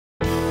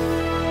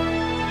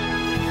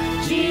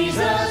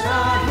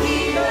our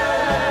healer.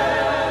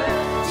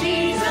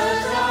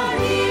 Jesus our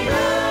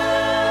healer.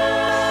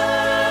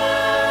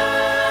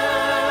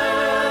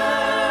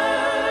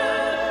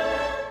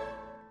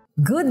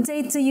 Good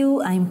day to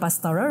you. I'm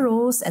Pastora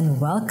Rose and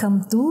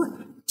welcome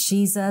to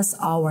Jesus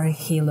our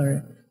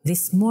healer.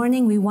 This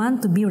morning we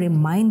want to be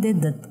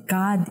reminded that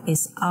God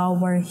is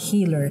our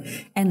healer.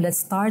 And let's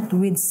start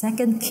with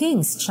 2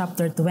 Kings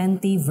chapter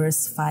 20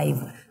 verse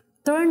 5.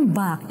 Turn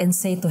back and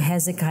say to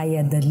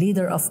Hezekiah, the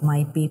leader of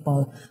my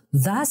people,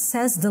 thus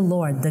says the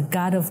Lord, the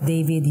God of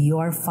David,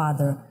 your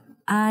father,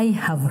 I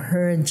have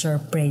heard your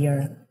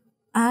prayer.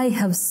 I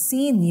have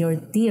seen your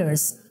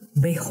tears.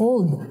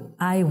 Behold,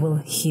 I will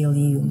heal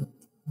you.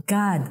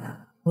 God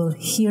will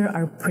hear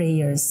our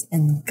prayers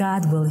and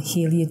God will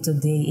heal you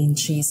today in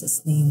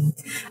Jesus' name.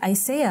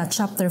 Isaiah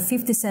chapter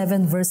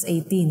 57 verse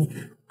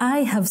 18,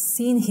 I have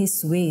seen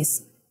his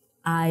ways.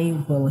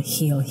 I will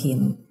heal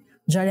him.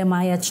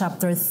 Jeremiah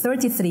chapter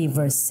 33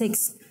 verse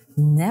 6,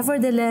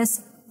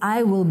 nevertheless,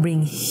 I will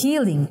bring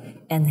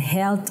healing and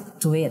health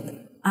to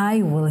it.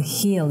 I will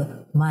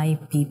heal my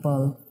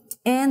people.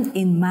 And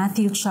in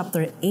Matthew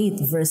chapter 8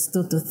 verse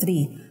 2 to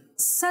 3,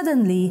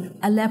 suddenly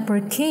a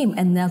leper came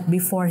and knelt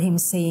before him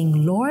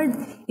saying, Lord,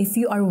 if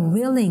you are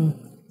willing,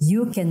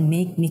 you can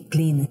make me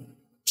clean.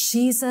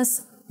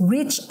 Jesus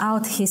reached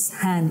out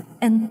his hand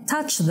and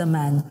touched the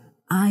man.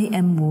 I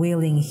am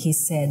willing, he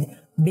said,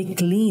 be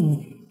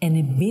clean. And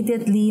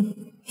immediately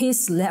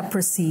his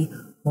leprosy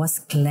was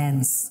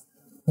cleansed.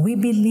 We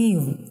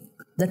believe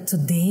that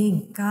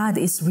today God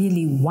is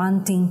really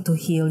wanting to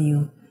heal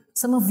you.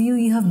 Some of you,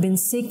 you have been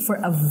sick for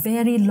a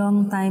very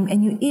long time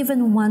and you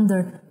even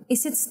wonder,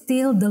 is it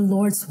still the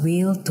Lord's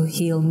will to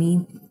heal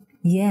me?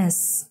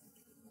 Yes.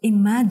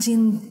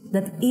 Imagine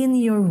that in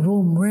your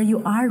room where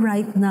you are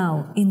right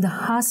now, in the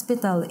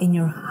hospital, in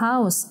your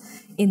house,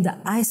 in the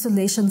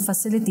isolation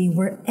facility,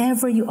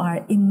 wherever you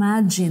are,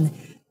 imagine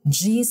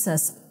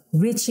Jesus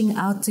reaching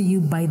out to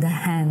you by the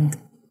hand,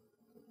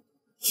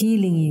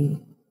 healing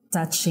you,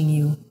 touching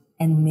you,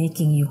 and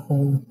making you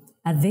whole.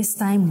 At this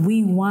time,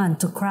 we want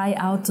to cry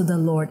out to the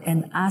Lord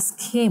and ask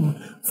Him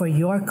for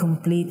your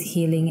complete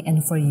healing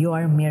and for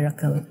your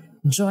miracle.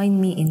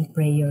 Join me in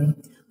prayer.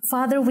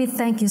 Father, we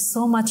thank you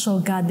so much, O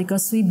God,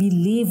 because we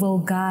believe, O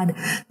God,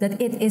 that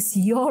it is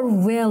your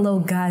will, O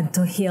God,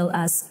 to heal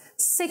us.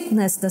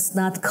 Sickness does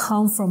not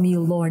come from you,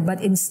 Lord,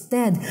 but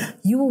instead,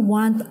 you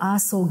want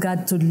us, oh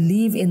God, to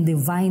live in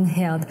divine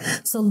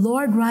health. So,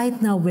 Lord,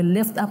 right now, we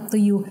lift up to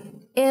you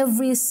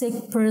every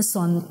sick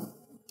person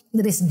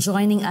that is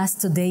joining us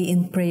today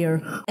in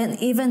prayer, and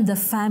even the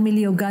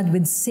family, oh God,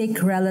 with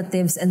sick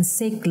relatives and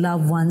sick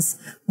loved ones.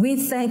 We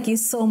thank you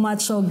so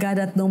much, oh God,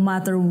 that no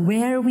matter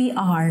where we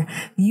are,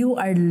 you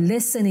are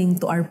listening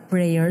to our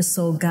prayers,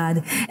 oh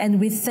God. And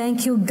we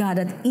thank you, God,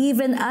 that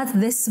even at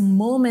this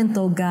moment,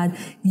 oh God,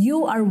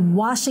 you are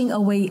washing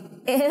away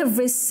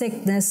every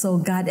sickness, oh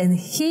God, and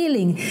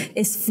healing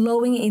is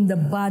flowing in the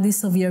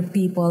bodies of your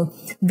people.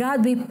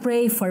 God, we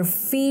pray for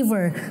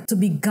fever to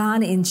be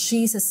gone in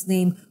Jesus'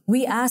 name.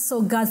 We ask,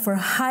 oh God, for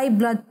high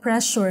blood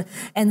pressure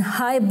and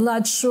high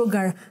blood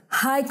sugar,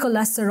 high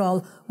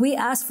cholesterol. We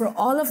ask for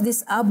all of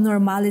these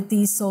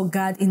abnormalities, oh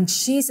God, in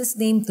Jesus'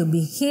 name to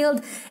be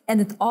healed,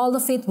 and that all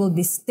of it will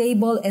be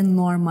stable and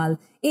normal.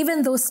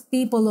 Even those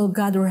people, oh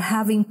God, who are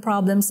having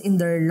problems in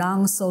their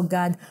lungs, oh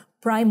God,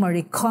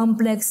 primary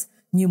complex,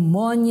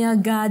 pneumonia,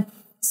 God.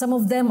 Some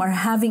of them are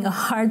having a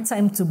hard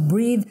time to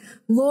breathe.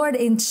 Lord,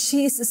 in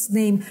Jesus'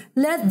 name,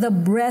 let the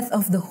breath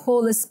of the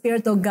Holy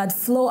Spirit, oh God,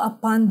 flow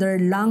upon their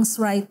lungs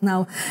right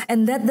now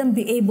and let them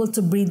be able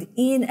to breathe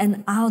in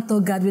and out,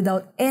 oh God,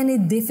 without any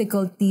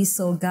difficulties,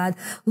 oh God.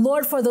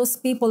 Lord, for those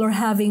people who are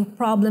having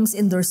problems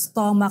in their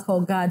stomach,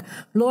 oh God,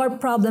 Lord,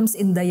 problems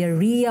in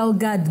diarrhea, oh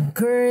God,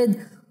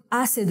 GERD,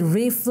 acid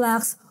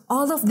reflux,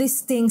 all of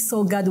these things,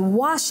 oh God,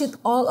 wash it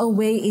all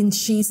away in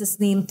Jesus'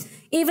 name.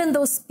 Even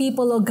those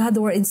people, oh God,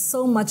 who are in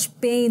so much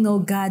pain, oh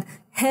God,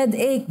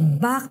 headache,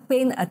 back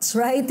pain,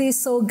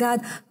 arthritis, oh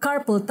God,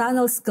 carpal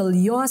tunnel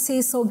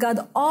scoliosis, oh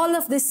God, all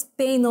of this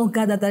pain, oh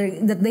God,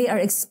 that they are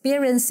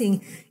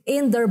experiencing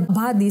in their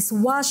bodies,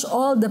 wash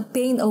all the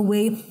pain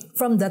away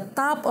from the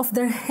top of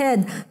their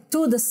head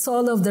to the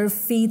sole of their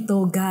feet,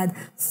 oh God.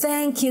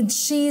 Thank you,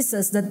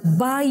 Jesus, that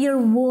by your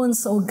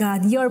wounds, oh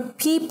God, your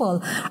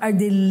people are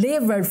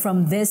delivered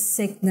from this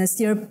sickness.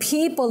 Your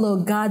people, oh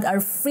God, are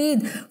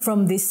freed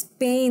from this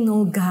pain,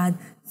 oh God.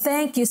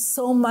 Thank you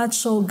so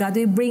much, oh God.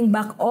 We bring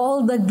back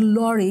all the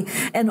glory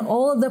and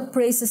all the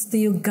praises to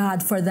you,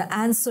 God, for the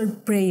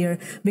answered prayer,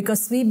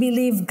 because we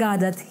believe,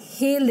 God, that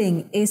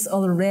healing is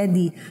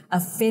already a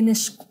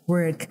finished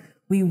work.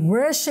 We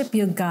worship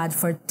you, God,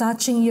 for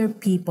touching your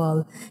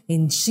people.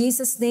 In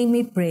Jesus' name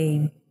we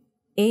pray.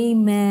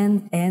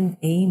 Amen and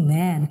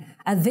amen.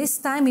 At this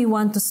time, we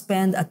want to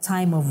spend a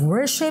time of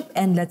worship,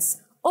 and let's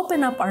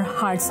open up our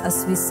hearts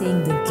as we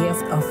sing the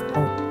gift of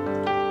hope.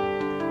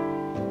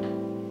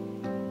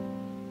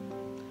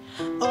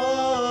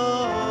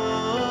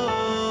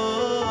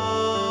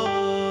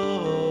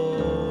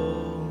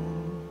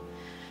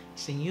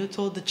 Sing, you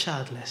told the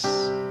childless,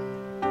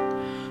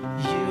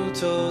 you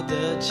told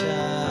the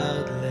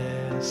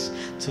childless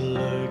to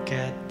look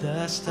at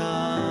the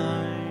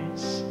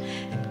stars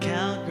and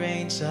count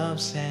grains of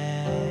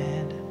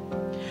sand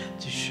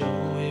to show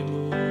him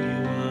who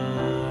you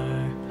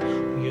are.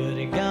 You're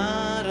the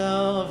God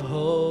of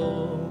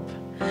hope,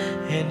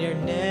 and you're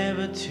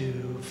never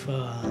too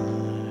far.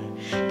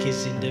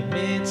 'Cause in the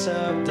midst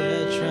of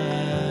the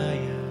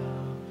trial,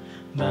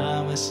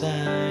 by my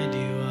side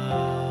you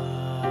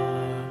are.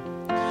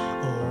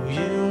 Oh,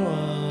 you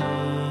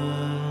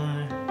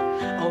are.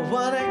 Oh,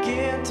 what a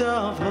gift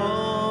of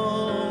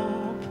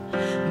hope.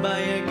 By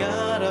a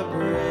God of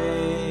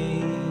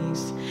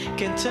grace,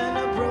 can turn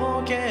a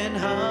broken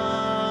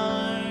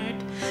heart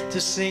to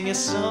sing a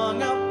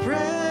song of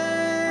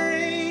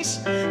praise,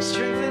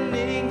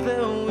 strengthening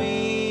the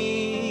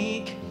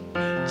weak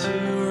to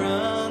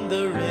run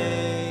the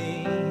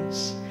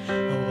race.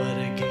 Oh, what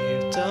a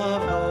gift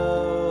of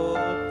hope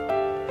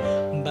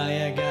by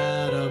a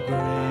God of grace.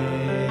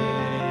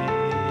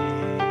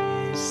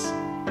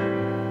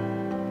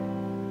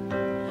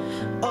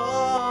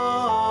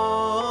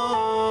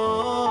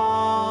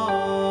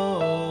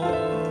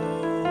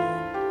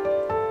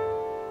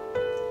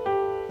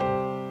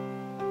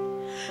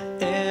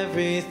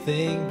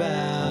 Everything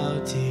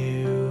about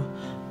you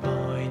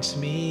points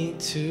me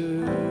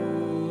to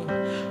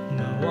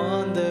my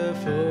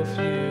wonderful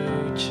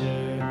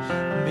future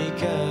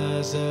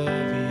because of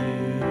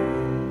you.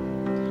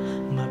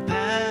 My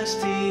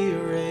past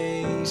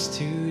erased,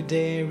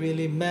 today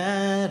really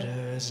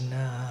matters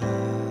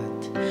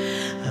not.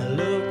 I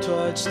look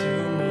towards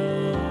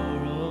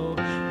tomorrow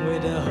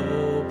with the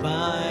hope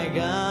I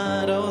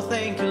got. Oh,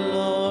 thank you,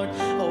 Lord.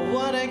 Oh,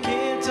 what a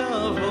gift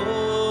of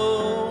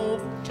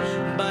hope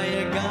by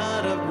a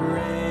God of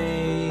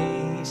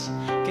grace,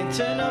 can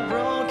turn a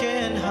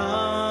broken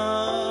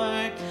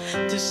heart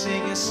to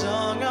sing a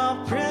song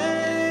of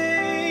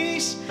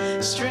praise,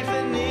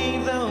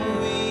 strengthening the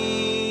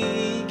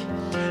weak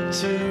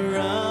to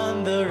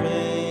run the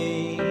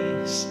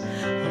race.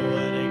 Oh,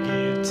 what a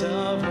gift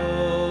of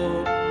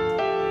hope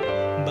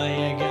by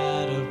a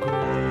God of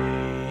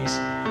grace.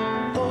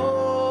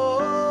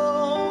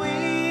 Oh,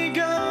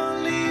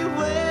 eagerly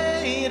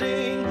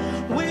waiting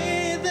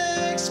with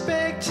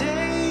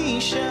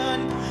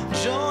expectation,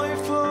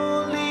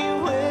 joyfully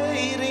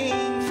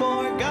waiting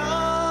for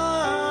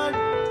God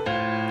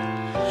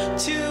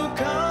to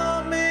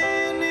come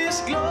in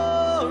His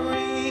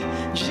glory.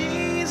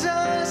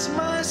 Jesus,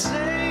 my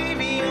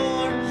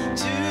Savior,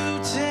 to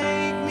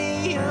take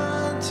me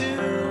unto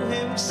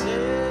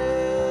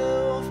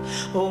Himself.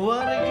 Oh,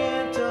 what a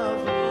gift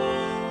of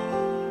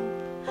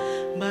hope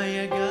by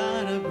a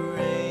God of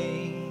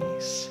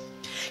grace,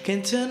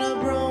 can turn a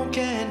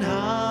broken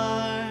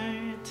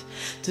heart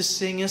to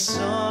sing a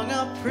song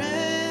of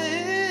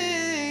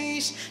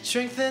praise,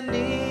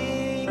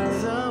 strengthening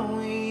the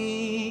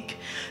weak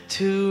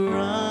to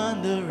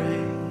run the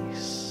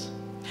race.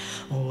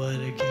 Oh, what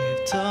a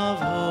gift of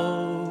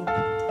hope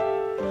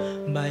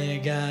by a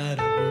God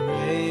of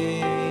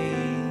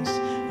grace.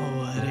 Oh,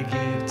 what a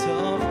gift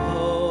of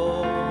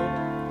hope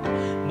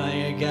by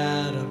a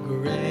God of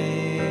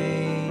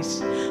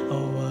grace.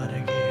 Oh, what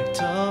a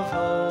gift of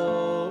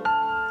hope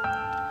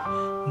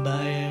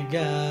by a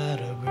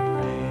God of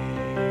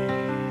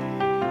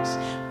grace.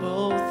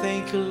 Oh,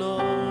 thank you,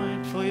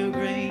 Lord, for your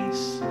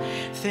grace.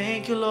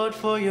 Thank you, Lord,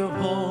 for your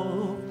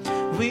hope.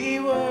 We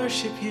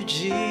worship you,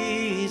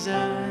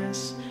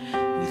 Jesus.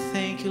 We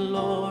thank you,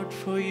 Lord,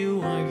 for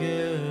you are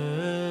good.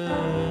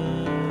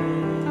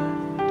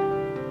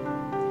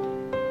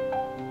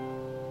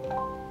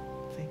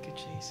 Thank you,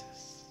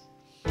 Jesus.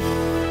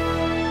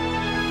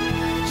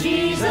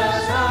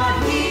 Jesus our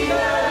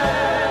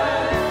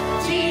healer,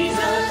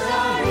 Jesus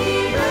our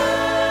healer.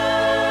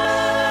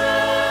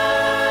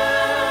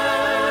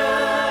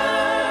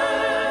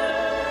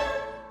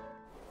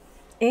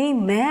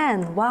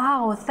 Amen.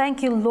 Wow.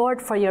 Thank you,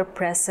 Lord, for your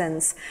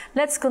presence.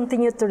 Let's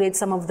continue to read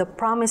some of the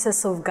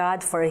promises of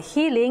God for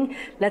healing.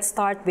 Let's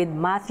start with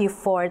Matthew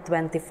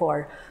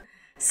 4:24.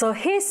 So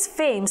his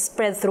fame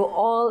spread through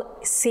all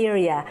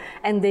Syria,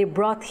 and they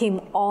brought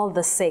him all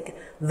the sick,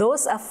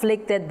 those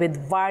afflicted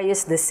with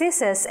various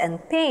diseases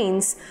and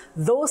pains,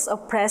 those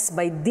oppressed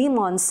by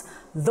demons,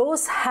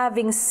 those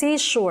having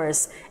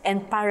seizures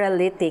and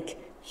paralytic.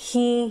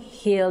 He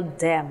healed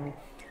them.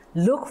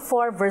 Luke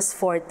 4 verse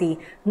 40,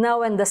 now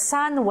when the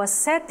sun was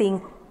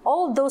setting,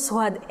 all those who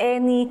had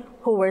any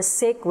who were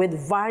sick with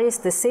various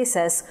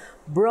diseases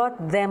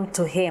brought them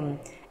to him,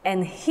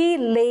 and he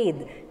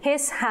laid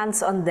his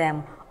hands on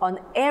them, on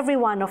every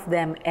one of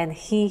them, and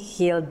he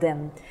healed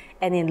them.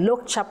 And in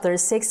Luke chapter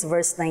 6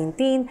 verse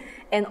 19,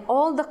 and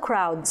all the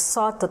crowd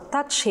sought to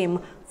touch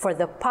him, for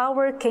the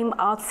power came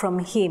out from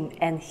him,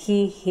 and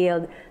he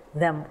healed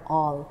them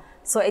all.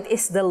 So it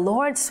is the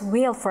Lord's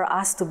will for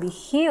us to be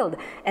healed.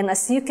 And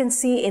as you can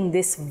see in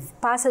this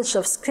passage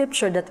of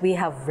scripture that we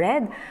have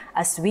read,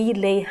 as we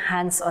lay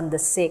hands on the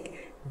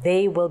sick,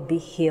 they will be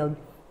healed.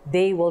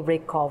 they will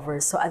recover.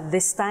 So at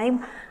this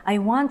time, I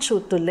want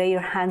you to lay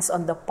your hands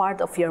on the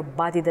part of your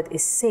body that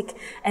is sick,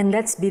 and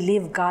let's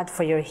believe God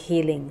for your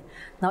healing.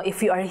 Now,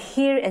 if you are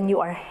here and you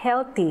are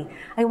healthy,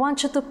 I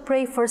want you to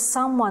pray for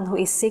someone who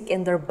is sick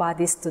in their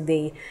bodies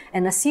today.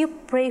 And as you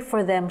pray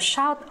for them,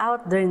 shout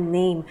out their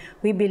name.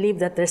 We believe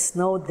that there's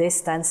no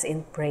distance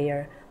in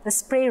prayer.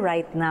 Let's pray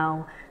right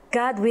now.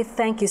 God, we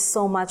thank you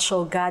so much,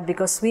 oh God,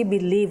 because we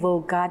believe,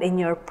 oh God, in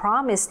your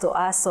promise to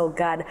us, oh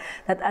God,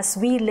 that as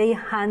we lay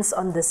hands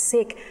on the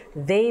sick,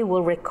 they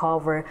will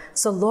recover.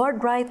 So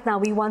Lord, right now,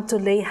 we want to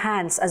lay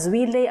hands. As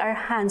we lay our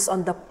hands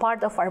on the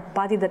part of our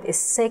body that is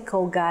sick,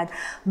 oh God,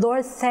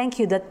 Lord, thank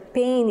you that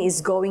pain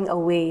is going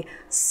away.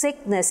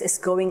 Sickness is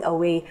going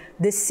away.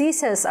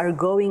 Diseases are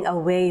going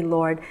away,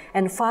 Lord.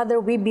 And Father,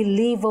 we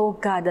believe, oh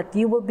God, that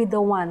you will be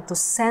the one to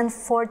send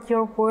forth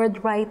your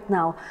word right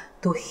now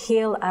to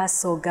heal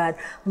us, oh God.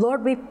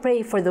 Lord, we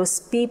pray for those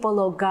people,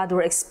 oh God, who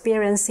are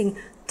experiencing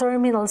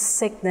terminal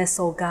sickness,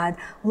 oh God.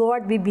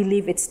 Lord, we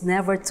believe it's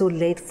never too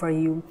late for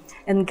you.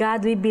 And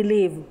God, we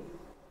believe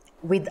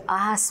with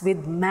us,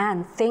 with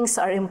man, things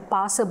are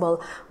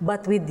impossible,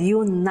 but with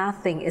you,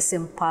 nothing is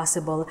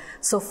impossible.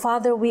 So,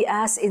 Father, we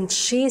ask in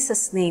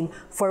Jesus' name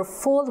for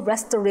full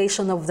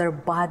restoration of their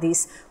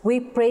bodies.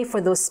 We pray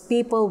for those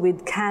people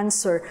with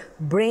cancer,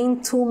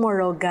 brain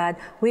tumor, oh God.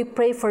 We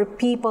pray for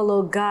people,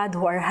 oh God,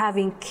 who are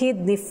having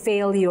kidney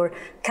failure,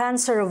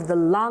 cancer of the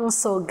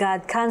lungs, oh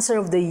God, cancer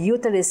of the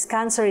uterus,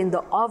 cancer in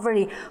the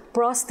ovary,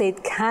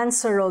 prostate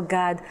cancer, oh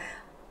God.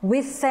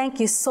 We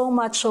thank you so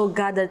much, oh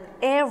God, that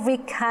every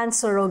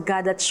cancer, oh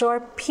God, that your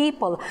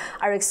people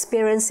are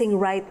experiencing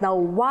right now,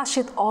 wash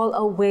it all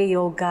away,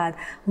 oh God.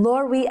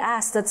 Lord, we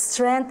ask that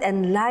strength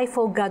and life,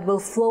 oh God, will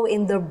flow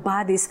in their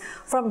bodies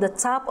from the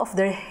top of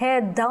their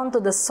head down to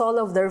the sole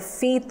of their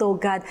feet, oh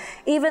God.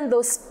 Even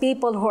those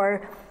people who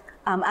are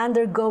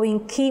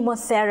undergoing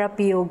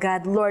chemotherapy, oh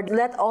God. Lord,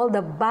 let all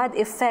the bad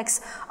effects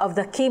of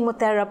the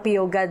chemotherapy,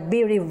 oh God,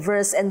 be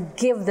reversed and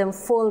give them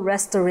full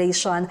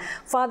restoration.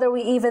 Father,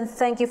 we even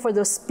thank you for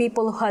those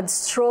people who had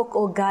stroke,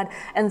 oh God,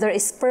 and there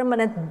is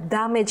permanent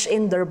damage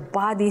in their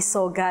bodies,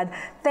 oh God.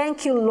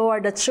 Thank you,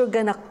 Lord, that you're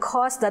gonna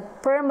cause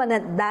that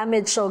permanent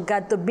damage, oh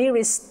God, to be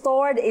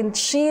restored in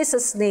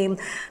Jesus' name,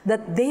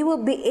 that they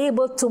will be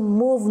able to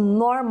move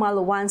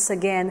normal once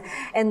again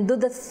and do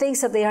the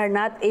things that they are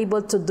not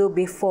able to do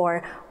before.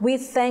 We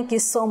thank you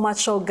so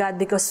much, oh God,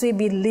 because we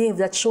believe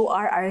that you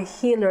are our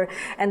healer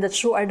and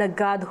that you are the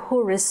God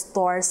who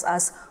restores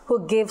us,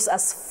 who gives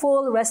us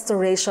full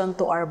restoration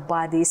to our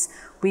bodies.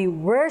 We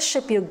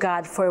worship you,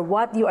 God, for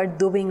what you are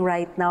doing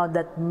right now,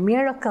 that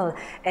miracle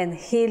and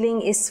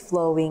healing is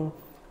flowing.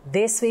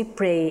 This we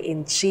pray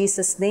in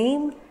Jesus'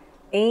 name.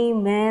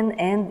 Amen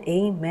and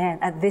amen.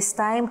 At this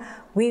time,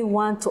 we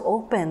want to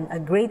open a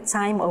great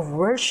time of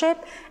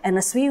worship. And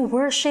as we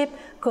worship,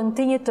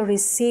 continue to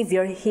receive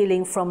your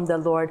healing from the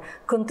Lord.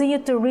 Continue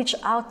to reach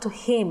out to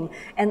Him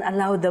and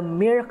allow the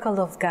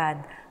miracle of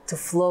God to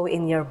flow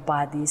in your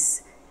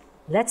bodies.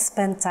 Let's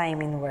spend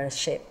time in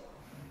worship.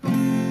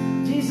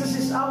 Jesus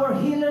is our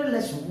healer.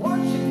 Let's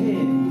worship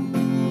Him.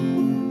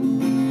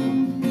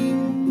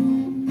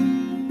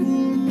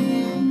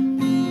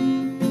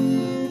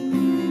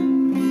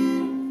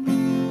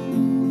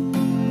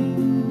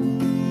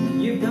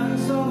 You've done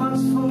so much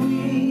for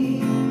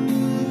me,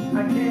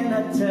 I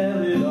cannot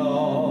tell it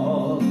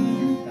all.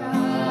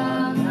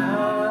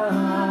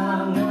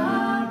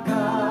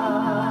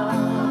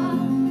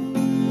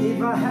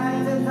 If I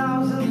had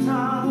 10,000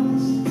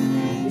 tongues,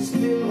 it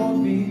still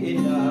won't be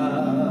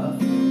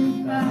enough.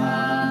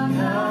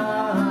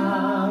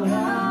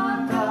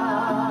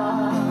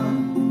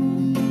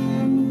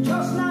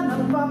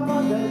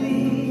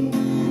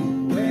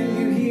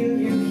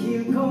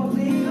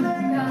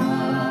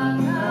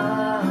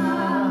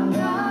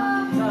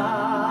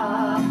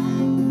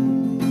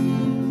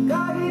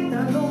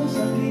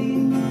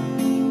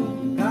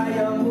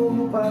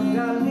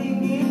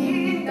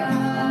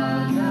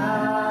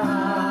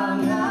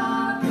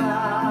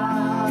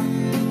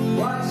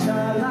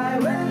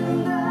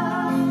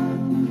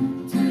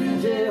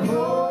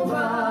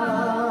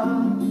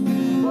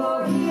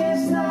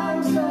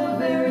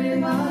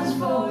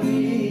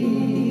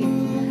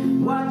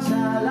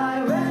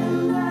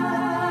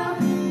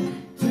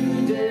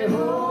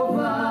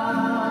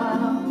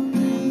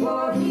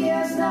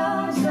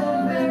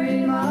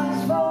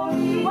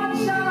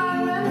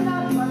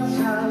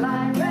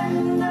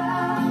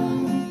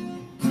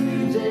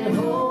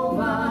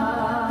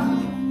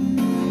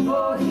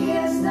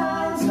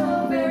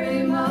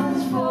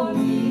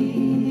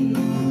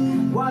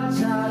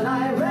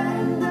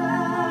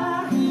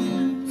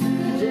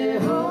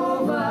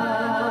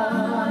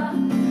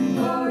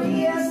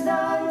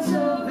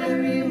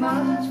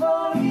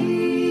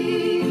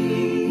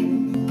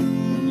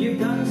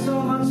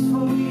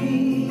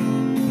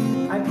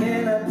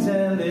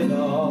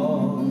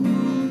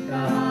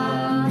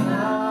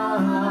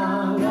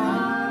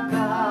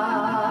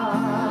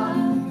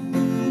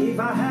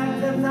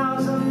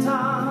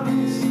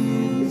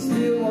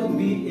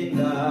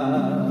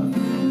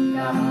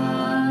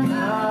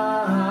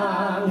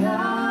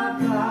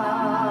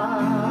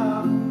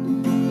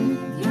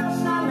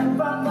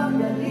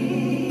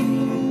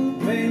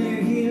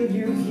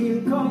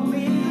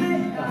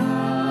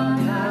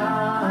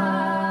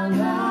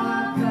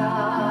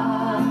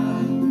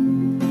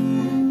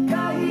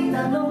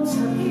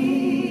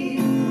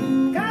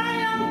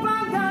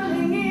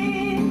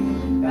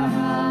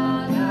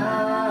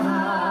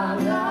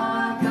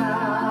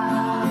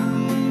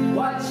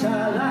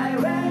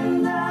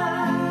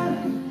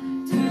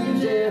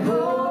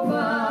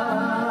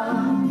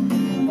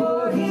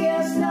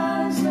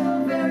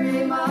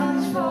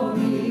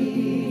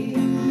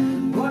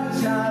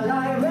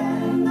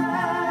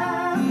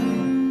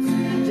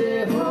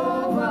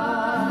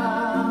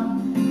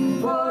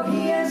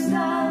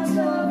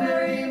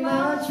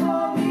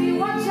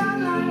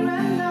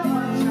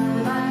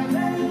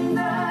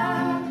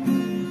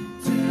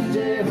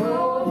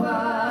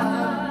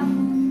 Jehovah,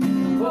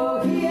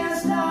 for he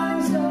has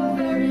done so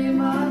very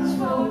much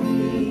for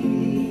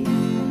me.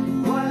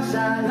 What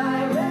shall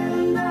I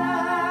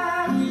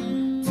render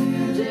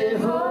to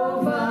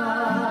Jehovah?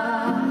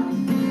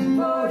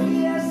 For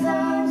he has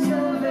done so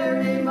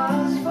very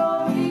much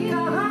for me.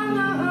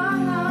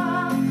 Kahanga-hanga,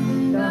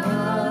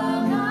 kahanga-hanga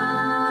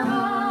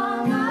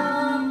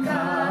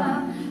ka,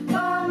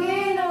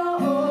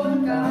 Panginoon,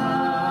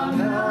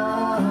 kahanga-hanga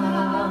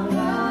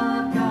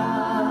ka.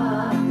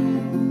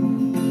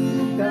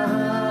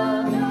 Kahanga-hanga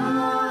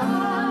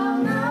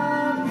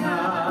ka,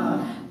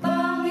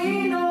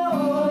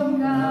 Panginoon,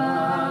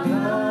 kahanga-hanga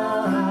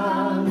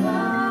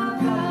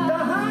ka.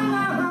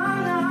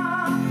 Kahanga-hanga,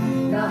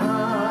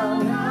 kahanga-hanga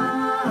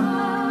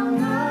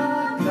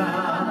ka,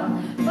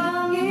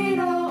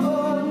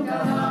 Panginoon,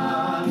 kahanga-hanga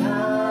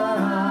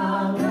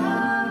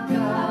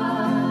ka.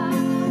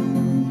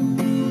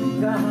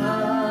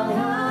 Kahanga-hanga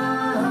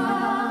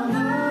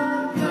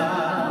ka,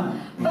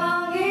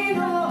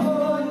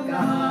 Panginoon,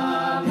 kahanga-hanga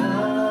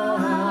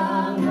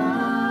ka.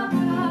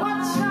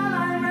 What shall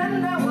I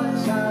render? What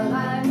shall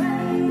I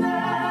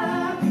render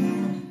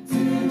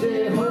to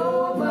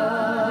Jehovah?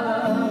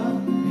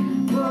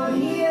 For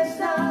he has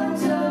done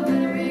so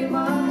very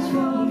much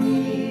for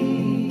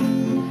me.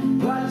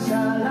 What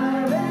shall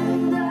I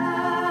render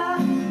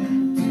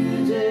to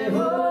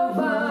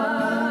Jehovah?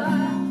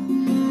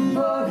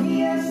 For he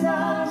has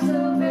done so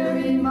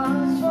very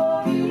much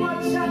for me.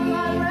 What shall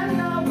I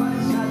render? What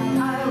shall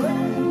I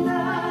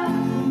render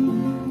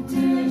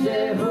to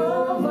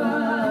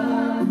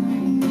Jehovah?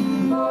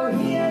 For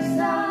he has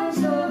done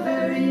so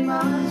very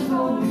much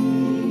for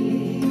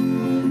me.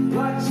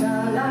 What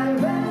shall I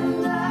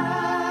render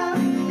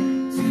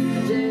to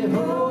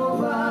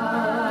Jehovah?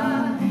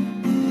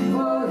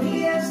 For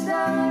he has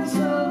done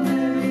so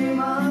very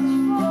much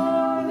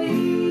for me.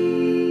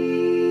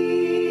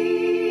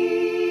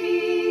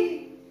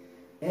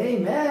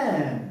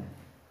 Amen.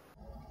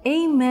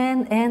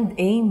 Amen and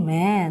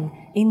amen.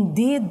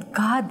 Indeed,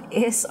 God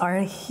is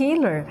our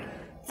healer.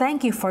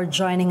 Thank you for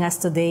joining us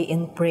today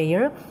in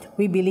prayer.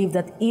 We believe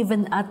that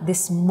even at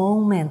this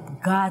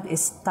moment, God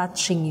is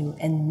touching you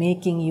and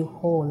making you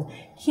whole.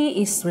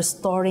 He is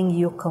restoring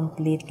you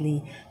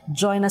completely.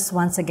 Join us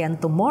once again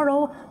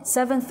tomorrow,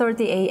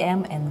 7:30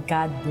 a.m., and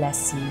God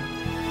bless you.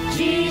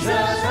 Jesus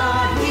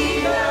our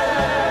healer.